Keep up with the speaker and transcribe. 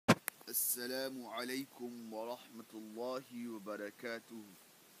Assalamu alaikum wa rahmatullahi wa barakatuh.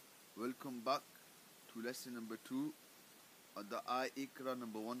 Welcome back to lesson number 2 of the iqra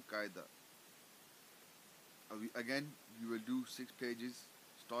number 1 qaida. We will do 6 pages,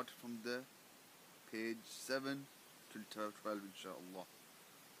 start from the page 7 till 12 inshallah.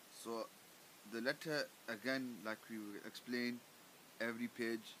 So the letter again, like we will explain every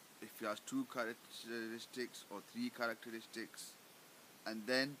page, if it has 2 characteristics or 3 characteristics, and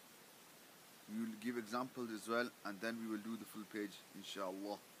then we will give examples as well, and then we will do the full page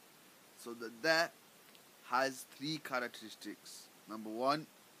inshallah. So the has 3 characteristics. Number 1,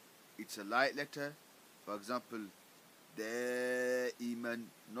 it's a light letter. For example,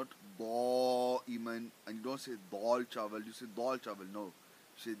 iman, not iman, and you don't say dal chawal, you say dal chawal. No, you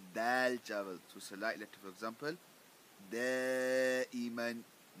say dal chawal. So it's a light letter. For example, iman,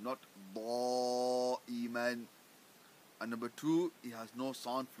 not iman. And number 2, it has no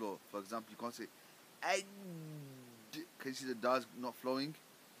sound flow. For example, you can't say ad. Can you see the da's not flowing?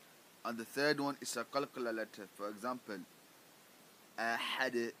 And the third one is a qalqala letter. For example,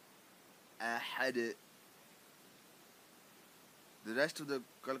 ahad. The rest of the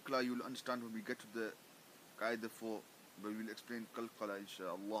qalqala you will understand when we get to the qaida 4, but we will explain qalqala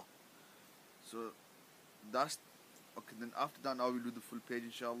inshallah. So that's okay. Then after that, now we'll do the full page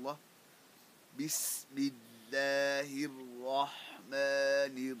inshallah.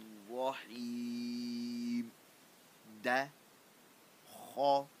 Bismillahirrahmanirrahim. Da,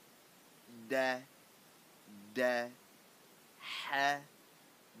 kha, da, ha,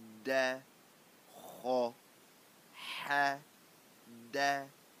 da, kha, ha, da,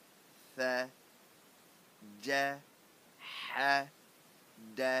 tha, ja, ha,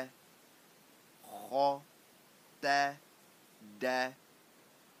 da, kha, ta, da,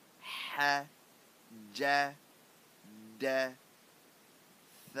 ha, ja, da,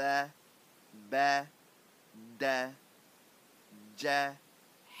 tha, ba, da, ja,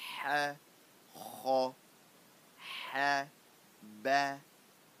 ha, kha, ha, ba,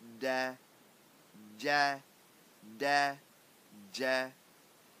 da, ja, da, ja,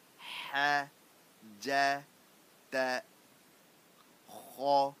 ha, ja, ta,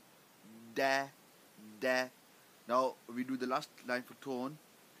 kha, da, da. Now we do the last line for tone.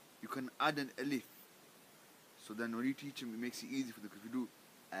 You can add an alif. So then when you teach him, it makes it easy for them. Because if you do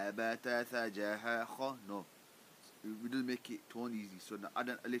abata tha jaha kha, no, we don't make it tone easy. So now add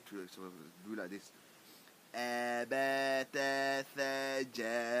an alif to it. So do like this. Abata tha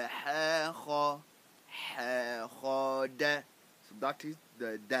jaha kha ha kha da. So that is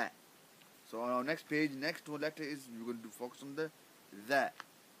the da. So on our next page, next one letter is we're going to focus on the.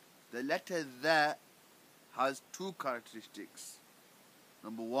 The letter the has 2 characteristics.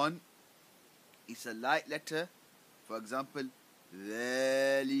 Number 1, it's a light letter. For example,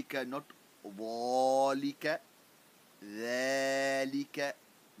 ذَلِكَ, not ذَلِكَ. ذَلِكَ,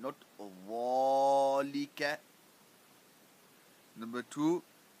 not ذَلِكَ. Number 2,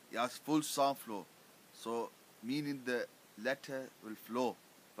 it has full sound flow. So, meaning the letter will flow.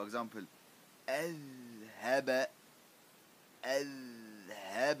 For example, أَذْهَبَ.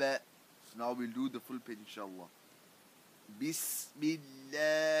 أَذْهَبَ. So now we'll do the full page inshallah.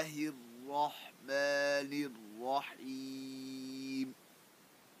 Bismillahirrahmanirrahim.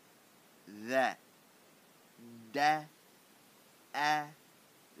 The, da, a,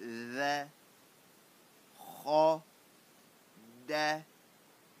 the, kha, da,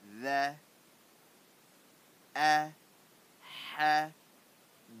 the, a, ha,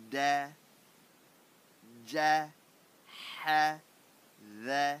 da, ja, ha,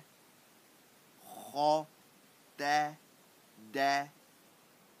 the, kha, da, da,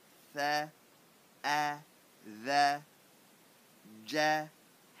 tha, a, the, ja,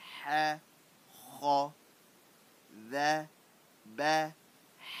 ha, kha, the, ba,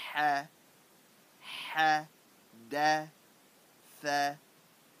 ha, da, tha,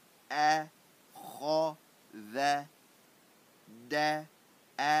 a, kha, the, da,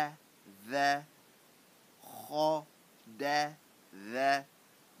 a, the, kha, da, the.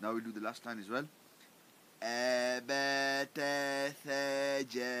 Now we do the last line as well. Abata tha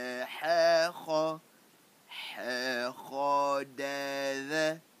jaha kha ha kha da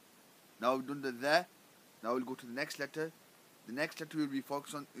the. Now we've done the. Now we'll go to the next letter. The next letter we'll be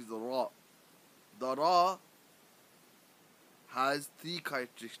focused on is the ra. The ra has 3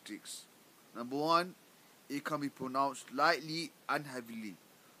 characteristics. Number 1, it can be pronounced lightly and heavily.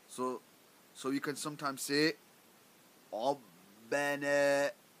 So you can sometimes say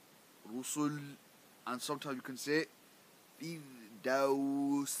Rabbana Rusul, and sometimes you can say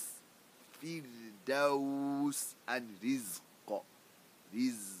Firdaus and Rizq.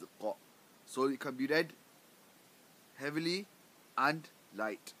 So it can be read heavily and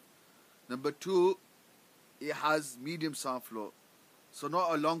light. Number 2, it has medium sound flow. So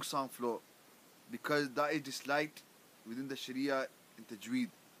not a long sound flow, because that is disliked within the Sharia in Tajweed.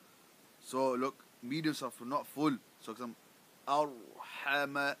 So look, medium sound flow, not full. So example,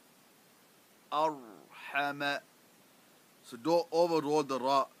 arhama, arhama. So don't overroll the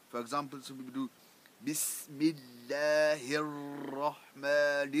ra. For example, some people do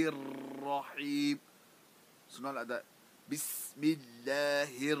Bismillahirrahmanirrahim. So not like that.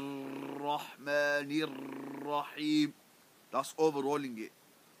 Bismillahirrahmanirrahim. That's overrolling it.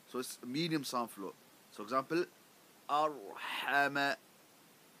 So it's a medium sound flow. So example, arhama,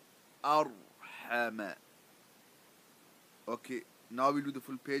 arhama. Okay, now we do the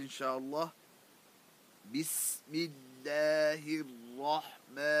full page inshallah.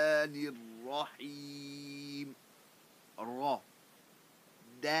 Bismillahirrahmanirrahim. Ra.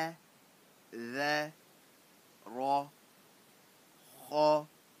 Da. Tha. Ra. Kha.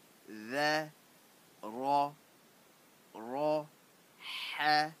 Tha. Ra. Ra.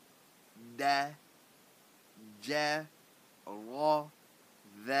 Ha. Da. Ja. Ra.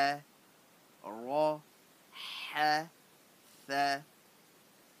 Tha. Ra. Ha. Tha.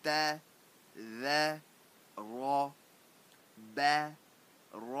 Ta. Tha. Ra. Ba.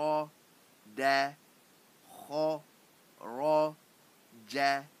 Ra. Da. Kha. Ra.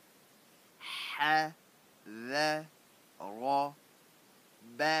 Ja. Ha. Tha. Ra.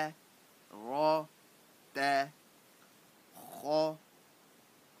 Ba. Ra. Ta. Kha.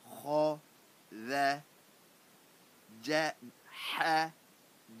 Kha. Tha. Ja. Ha.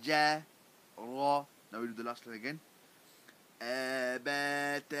 Ja. Ra. Now we do the last line again.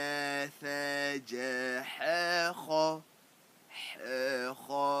 أبات ثجح خ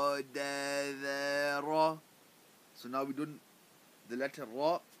خدذر. So now we done the letter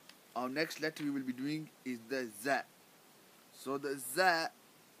Ra. Our next letter we will be doing is the Za. So the Za,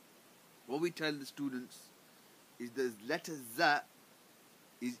 what we tell the students is the letter Za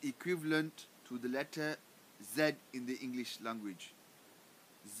is equivalent to the letter Z in the English language.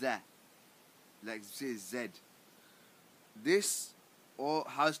 Za, like say Z. This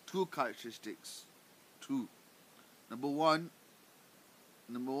has two characteristics. Two. Number one,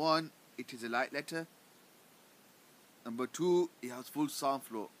 it is a light letter. Number 2, it has full sound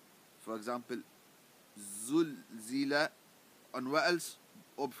flow. For example, zul, zila, and what else?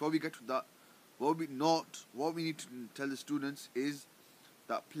 Or before we get to that, what we need to tell the students is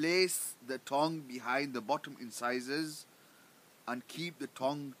that place the tongue behind the bottom incisors and keep the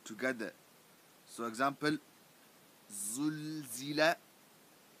tongue together. So example, zulzila,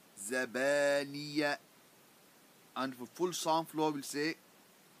 zabaniya. And for full sound flow, we'll say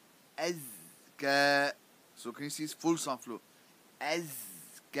azka. So can you see it's full sound flow?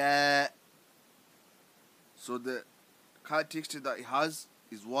 Azka. So the characteristic that it has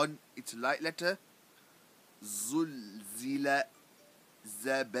is 1, it's a light letter. Zulzila,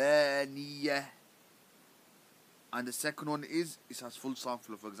 zabaniya. And the second one is, it has full sound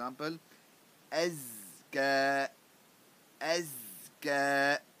flow. For example, azka,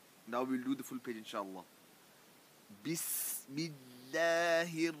 azka. Now we'll do the full page inshallah.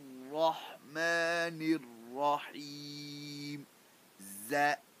 Bismillahirrahmanirrahim.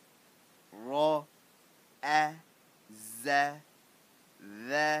 Za, ra, a, za,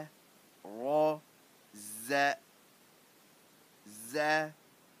 tha, ra, za, za,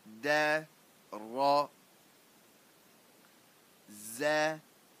 da, ra, za,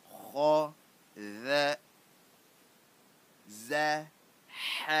 kha, tha, za,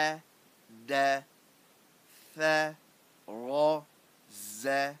 ha, da, ث را ز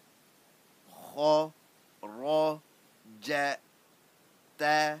خ را ج ت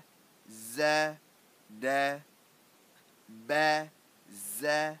ز د ب ز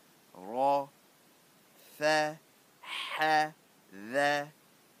را ث ح ذ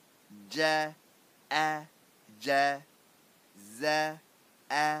ج أ ج ز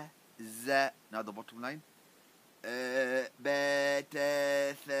أ ز. Now the bottom line. بات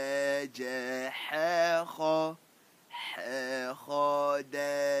ثجح خ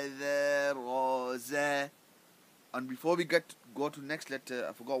خدذ. And before we go to next letter,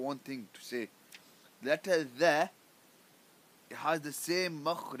 I forgot one thing to say. Letter the, it has the same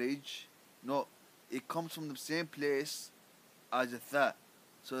makhrij. No, it comes from the same place as a tha.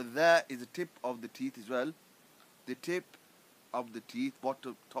 So the is the tip of the teeth as well. The tip of the teeth,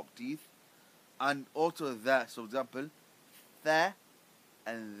 bottom top teeth. And also the, so for example, the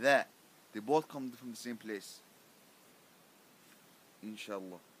and the, they both come from the same place.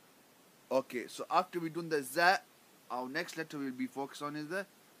 Inshallah. Okay, so after we done the za, our next letter we'll be focused on is the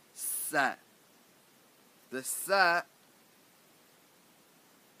sa. The sa,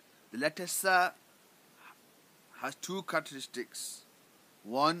 the letter sa has two characteristics.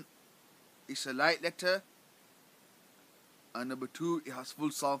 One, it's a light letter, and number two, it has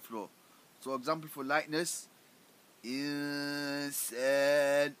full sound flow. So example for lightness,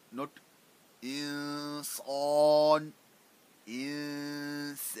 insan, not insan,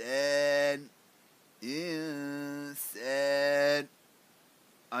 insan, insan.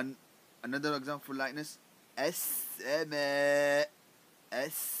 And another example for lightness, as-sama,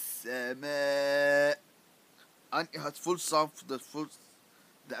 as-sama. And it has full sound. The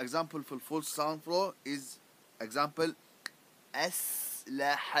example for full sound flow is example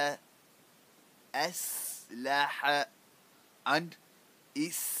أسلح, أسلح. And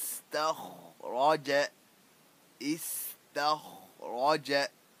استخرج, استخرج.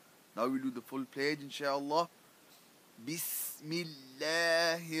 Now we do the full page inshallah. بسم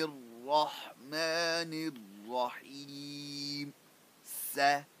الله الرحمن الرحيم. س,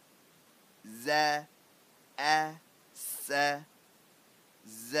 ز, أ, س,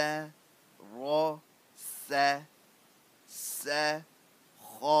 ز, ر, س, س,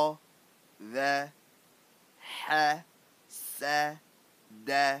 خ, ذ, ح, س, د,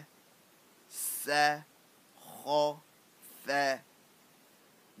 س, خ, ف,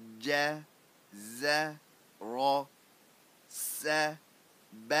 ج, ز, ر, س,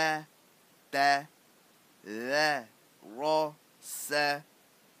 ب, ت, ذ, ر, س,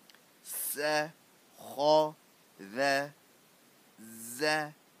 س, خ, ذ, ز,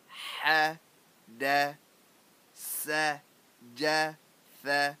 ح, د, س, ج, ث.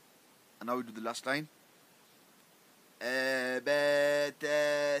 And now we do the last line. أبات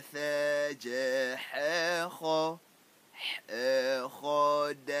ث ج ح خ خ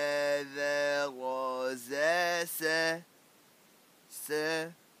د ذ ر ز س س.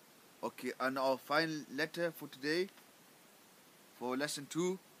 Okay, and our final letter for today, for lesson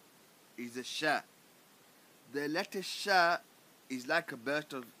 2, is the sha. The letter sha is like a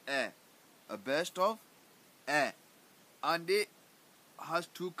burst of air. A burst of air. And it has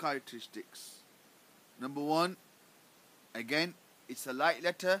two characteristics. Number one, again, it's a light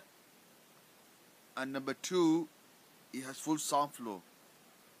letter. And number two, it has full sound flow.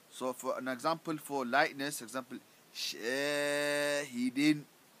 So for an example for lightness, example, shahidin,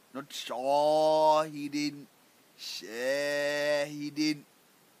 not shahidin, shahidin,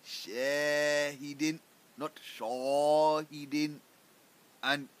 shahidin, not shahidin.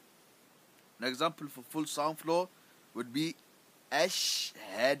 And an example for full sound flow would be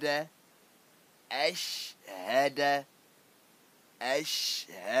ashhada, ashhada,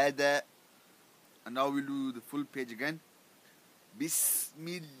 ashhada. And now we'll do the full page again.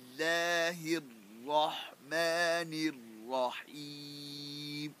 Bismillahir Rahmanir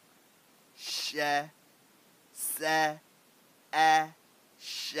Rahim. Sha, sa, a,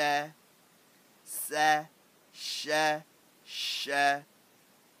 sha, sa, sha, sha,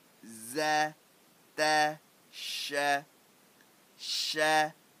 za, ta, sha,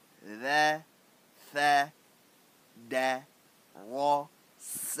 sha, tha, tha, da, ra,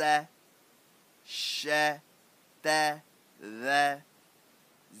 sa, sha, ta, ذا,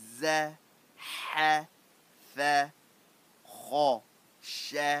 ذا, ح, ث, خ,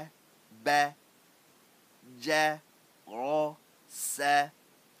 ش, ب, ج, ر, س,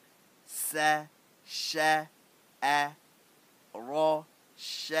 س, ش, أ, ر,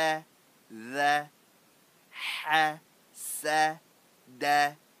 ش, ذ, ح, س,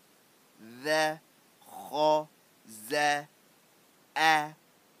 د, ذ, خ, ز, أ,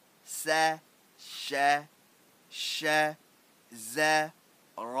 س, ش, ش, ز,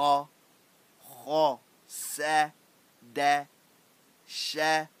 ر, خ, س, د, ش,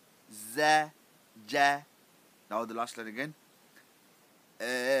 ز, ج. Now the last line again.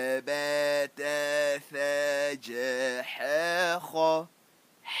 أبات ث ج ح خ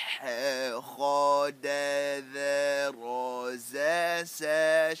خ د ذ ر ز س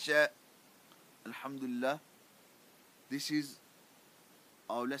ش. Alhamdulillah, this is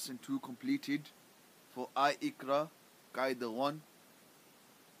our lesson 2 completed for iqra Qaida 1.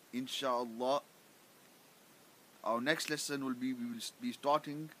 Inshallah, our next lesson will be, we will be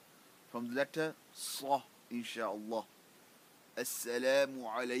starting from the letter Sa, inshallah. Assalamu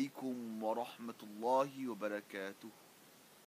alaikum wa rahmatullahi wa barakatuh.